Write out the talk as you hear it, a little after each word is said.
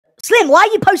Slim, why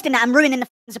are you posting that and ruining the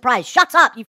surprise? Shut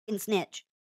up, you fucking snitch.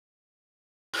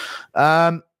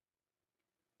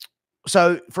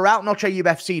 So for Out Noche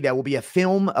UFC, there will be a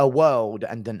film, a world,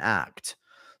 and an act.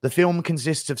 The film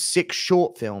consists of 6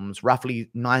 short films, roughly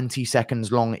 90 seconds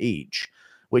long each,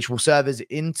 which will serve as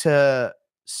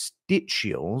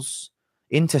interstitials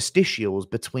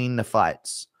between the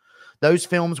fights. Those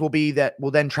films will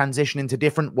then transition into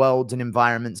different worlds and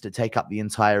environments that take up the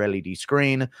entire LED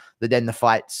screen that then the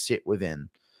fights sit within.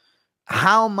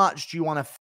 How much do you want to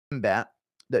bet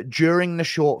that during the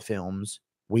short films,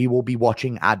 we will be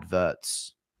watching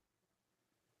adverts?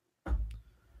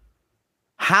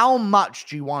 How much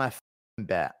do you want to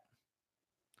bet?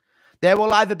 There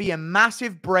will either be a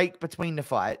massive break between the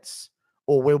fights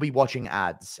or we'll be watching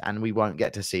ads and we won't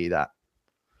get to see that.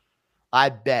 I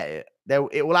bet it.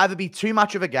 It will either be too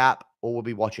much of a gap or we'll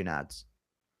be watching ads.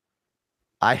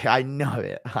 I know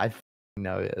it. I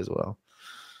know it as well.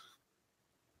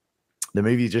 The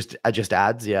movie just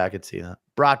ads. Yeah, I could see that.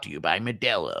 Brought to you by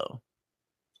Modelo.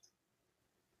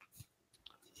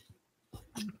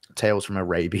 Tales from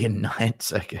Arabian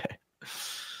Nights. Okay.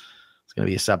 It's going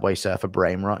to be a Subway Surfer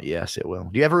brain rot. Yes, it will.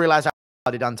 Do you ever realize how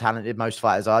untalented most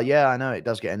fighters are? Yeah, I know. It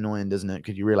does get annoying, doesn't it?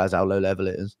 Because you realize how low level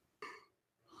it is.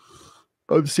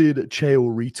 I'm seeing that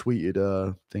Chael retweeted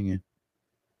thingy.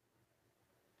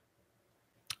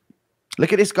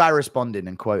 Look at this guy responding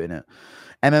and quoting it.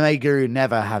 MMA guru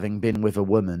never having been with a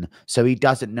woman, so he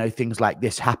doesn't know things like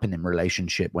this happen in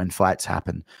relationship when fights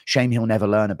happen. Shame he'll never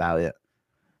learn about it.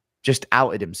 Just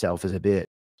outed himself as a bitch.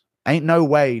 Ain't no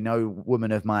way no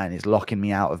woman of mine is locking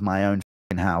me out of my own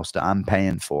house that I'm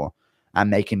paying for and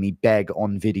making me beg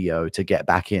on video to get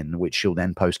back in, which she'll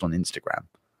then post on Instagram.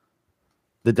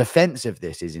 The defense of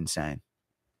this is insane.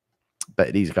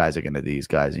 But these guys are going to these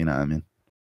guys, you know what I mean?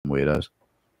 Weirdos.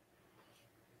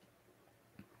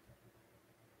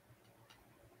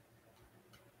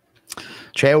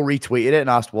 Chael retweeted it and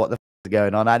asked what the f is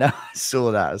going on. I know. I saw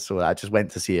that. I just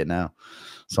went to see it now.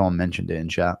 Someone mentioned it in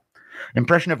chat.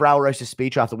 Impression of Raul Rosa's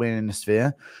speech after winning the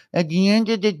Sphere. At the end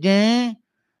of the day,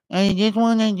 I just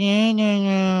want to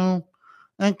get,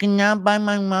 I cannot buy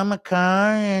my mom a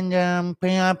car and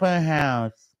pay up her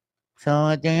house. So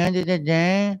at the end of the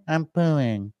day, I'm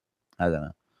pooing. I don't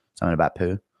know. Something about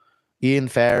poo. Ian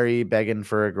Ferry begging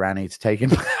for a granny to take him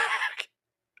back.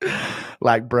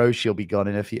 Like, bro, she'll be gone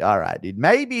in a few. All right, dude.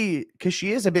 Maybe, because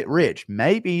she is a bit rich,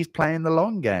 maybe he's playing the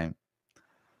long game.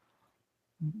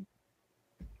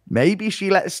 Maybe she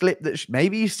let slip that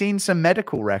maybe he's seen some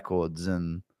medical records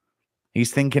and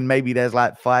he's thinking maybe there's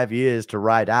like 5 years to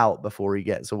ride out before he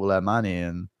gets all her money.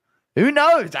 And who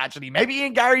knows, actually? Maybe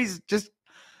Ian Garry's just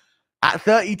at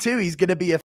 32, he's going to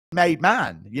be a made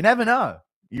man. You never know.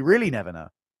 You really never know.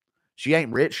 She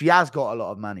ain't rich. She has got a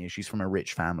lot of money. She's from a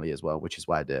rich family as well, which is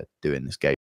why they're doing this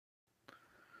game.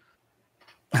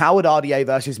 How would RDA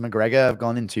versus McGregor have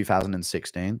gone in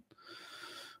 2016?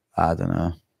 I don't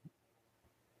know.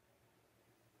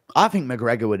 I think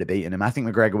McGregor would have beaten him. I think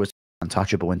McGregor was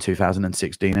untouchable in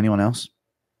 2016. Anyone else?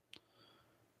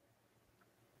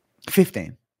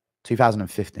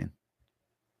 2015.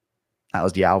 That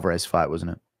was the Alvarez fight, wasn't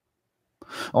it?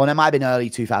 Oh, and it might have been early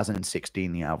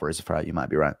 2016, the Alvarez fight. You might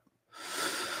be right.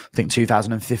 I think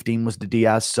 2015 was the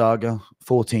Diaz saga.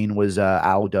 14 was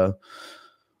Aldo.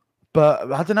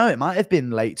 But I don't know. It might have been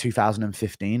late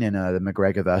 2015 in the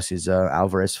McGregor versus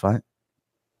Alvarez fight.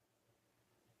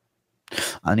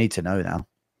 I need to know now.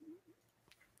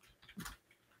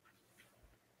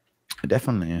 It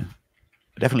definitely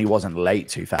wasn't late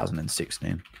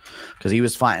 2016 because he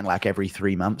was fighting like every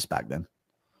 3 months back then.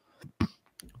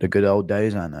 The good old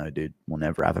days, I know, dude. We'll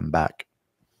never have him back.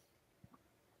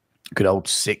 Good old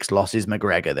 6 losses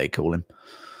McGregor, they call him.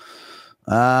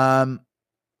 No,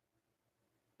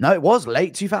 it was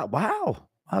late 2000. Wow,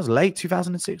 that was late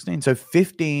 2016. So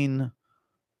 15.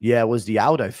 Yeah, was the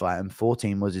Aldo fight, and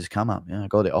 14 was his come up. Yeah, I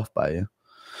got it off by you.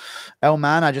 El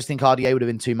Man, I just think RDA would have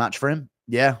been too much for him.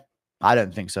 Yeah, I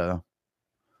don't think so.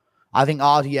 I think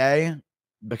RDA,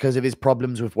 because of his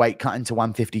problems with weight cutting to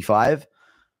 155,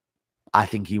 I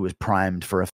think he was primed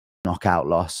for a knockout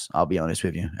loss. I'll be honest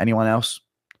with you. Anyone else?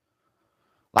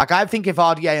 Like, I think if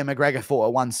RDA and McGregor fought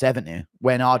at 170,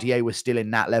 when RDA was still in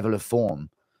that level of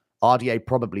form, RDA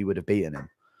probably would have beaten him.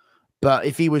 But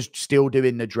if he was still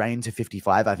doing the drain to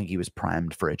 55, I think he was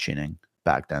primed for a chinning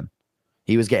back then.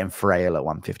 He was getting frail at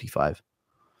 155.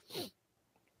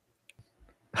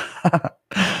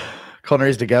 Conor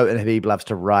is the GOAT and Habib loves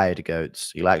to ride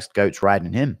goats. He likes goats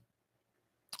riding him.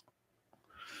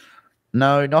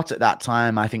 No, not at that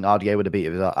time. I think RDA would have beat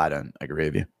him. I don't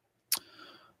agree with you.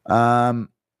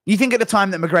 You think at the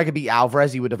time that McGregor beat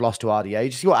Alvarez, he would have lost to RDA? Did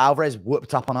you see what Alvarez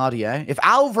whooped up on RDA? If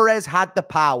Alvarez had the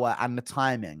power and the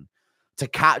timing to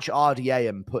catch RDA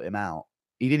and put him out,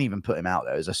 he didn't even put him out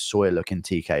there. It was a soy-looking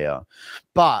TKO.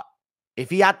 But if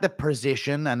he had the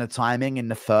position and the timing in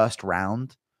the first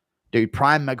round, dude,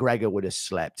 prime McGregor would have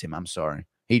slept him. I'm sorry.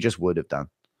 He just would have done.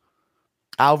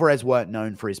 Alvarez weren't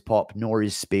known for his pop, nor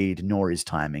his speed, nor his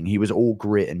timing. He was all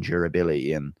grit and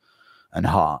durability and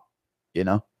heart, you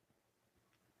know?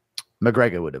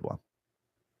 McGregor would have won.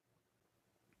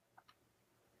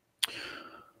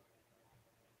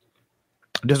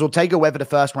 Does Ortega weather the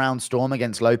first round storm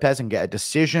against Lopez and get a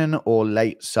decision or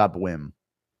late sub win?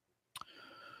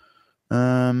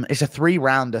 It's a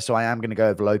 3-rounder, so I am going to go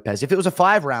with Lopez. If it was a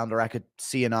 5-rounder, I could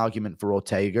see an argument for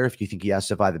Ortega if you think he has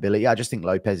survivability. I just think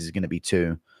Lopez is going to be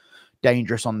too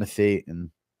dangerous on the feet, and,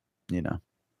 you know,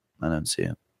 I don't see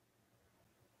it.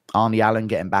 Arnie Allen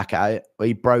getting back at it. Well,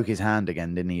 he broke his hand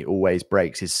again, didn't he? He always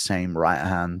breaks his same right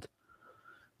hand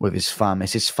with his thumb.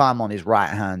 It's his thumb on his right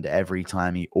hand every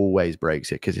time. He always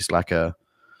breaks it because it's like a...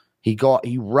 He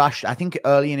rushed... I think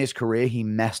early in his career, he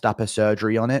messed up a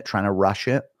surgery on it, trying to rush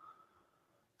it.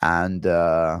 And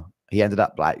he ended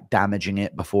up like damaging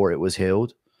it before it was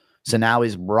healed. So now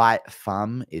his right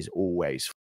thumb is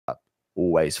always up.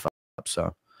 Always up. So,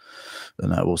 I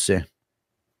don't know. We'll see.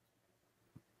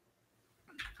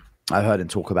 I heard him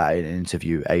talk about it in an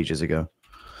interview ages ago.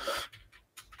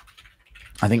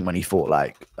 I think when he fought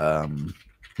like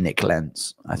Nick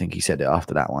Lentz, I think he said it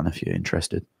after that one, if you're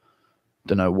interested.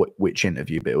 Don't know which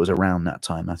interview, but it was around that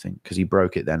time, I think, because he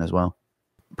broke it then as well.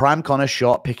 Prime Conor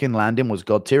shot, picking, landing was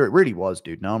God tier. It really was,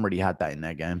 dude. No one really had that in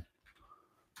their game.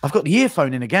 I've got the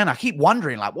earphone in again. I keep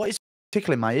wondering, like, what is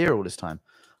tickling my ear all this time?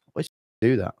 Why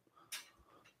do that?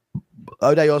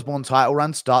 O'Day Osborne title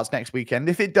run starts next weekend.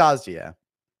 If it does, yeah.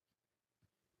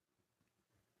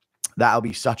 That'll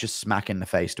be such a smack in the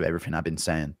face to everything I've been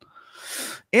saying.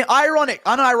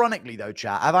 Unironically, though,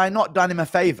 chat, have I not done him a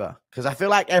favor? Because I feel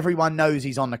like everyone knows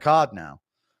he's on the card now.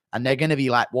 And they're going to be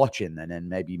like watching and then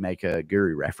maybe make a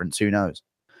Guru reference. Who knows?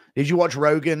 Did you watch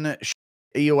Rogan?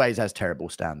 He always has terrible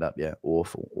stand-up. Yeah,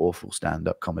 awful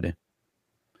stand-up comedy.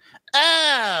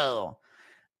 Oh,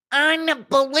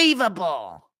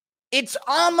 unbelievable. It's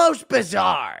almost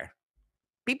bizarre.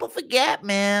 People forget,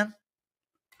 man.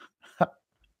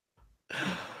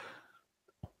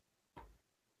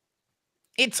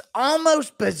 It's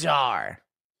almost bizarre.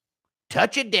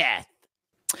 Touch of death.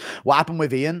 What happened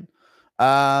with Ian?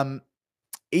 Ian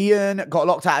got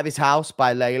locked out of his house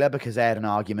by Layla because they had an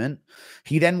argument.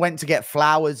 He then went to get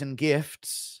flowers and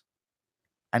gifts,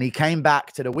 and he came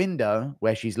back to the window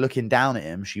where she's looking down at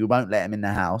him. She won't let him in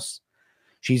the house.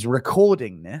 She's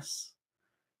recording this,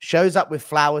 shows up with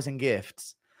flowers and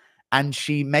gifts, and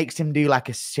she makes him do like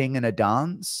a sing and a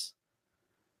dance.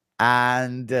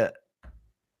 And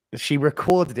she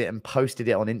recorded it and posted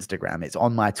it on Instagram. It's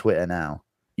on my Twitter now.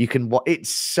 You can it's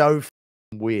so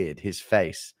weird, his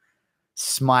face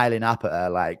smiling up at her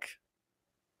like,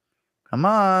 come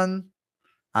on,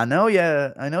 I know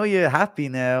you're happy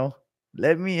now,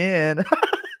 let me in.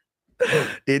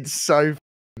 It's so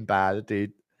bad,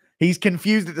 dude. He's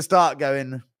confused at the start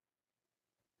going,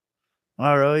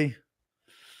 all right,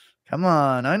 come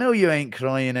on, I know you ain't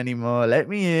crying anymore, let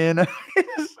me in.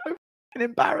 It's so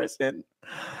embarrassing.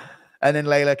 And then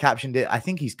Layla captioned it, I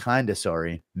think he's kind of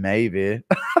sorry, maybe.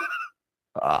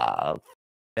 Ah,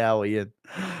 hell, Ian.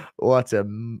 What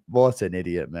an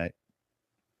idiot, mate.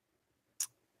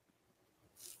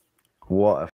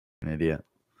 What an idiot.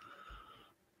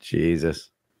 Jesus.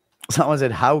 Someone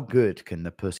said, how good can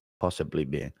the pussy possibly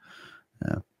be?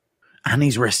 Yeah. And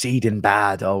he's receding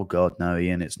bad. Oh, God, no,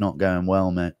 Ian. It's not going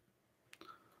well, mate.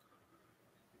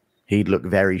 He'd look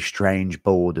very strange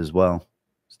bald as well.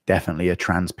 It's definitely a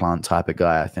transplant type of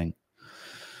guy, I think.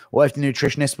 What if the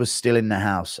nutritionist was still in the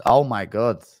house? Oh, my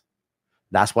God.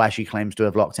 That's why she claims to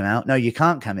have locked him out. No, you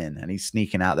can't come in. And he's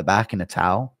sneaking out the back in a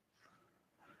towel.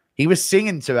 He was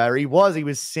singing to her. He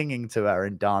was singing to her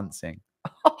and dancing.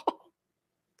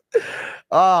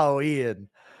 Oh, Ian.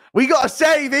 We got to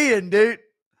save Ian, dude.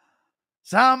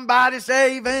 Somebody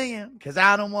save Ian, because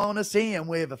I don't want to see him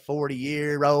with a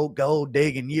 40-year-old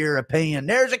gold-digging European.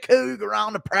 There's a cougar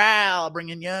on the prowl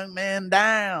bringing young men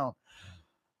down.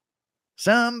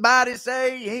 Somebody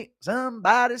save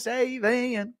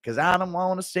Ian, because I don't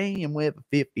want to see him with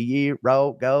a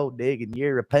 50-year-old gold-digging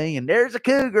European. There's a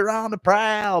cougar on the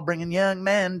prowl bringing young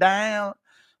men down.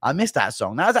 I missed that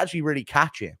song. That was actually really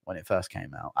catchy when it first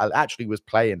came out. I actually was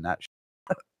playing that.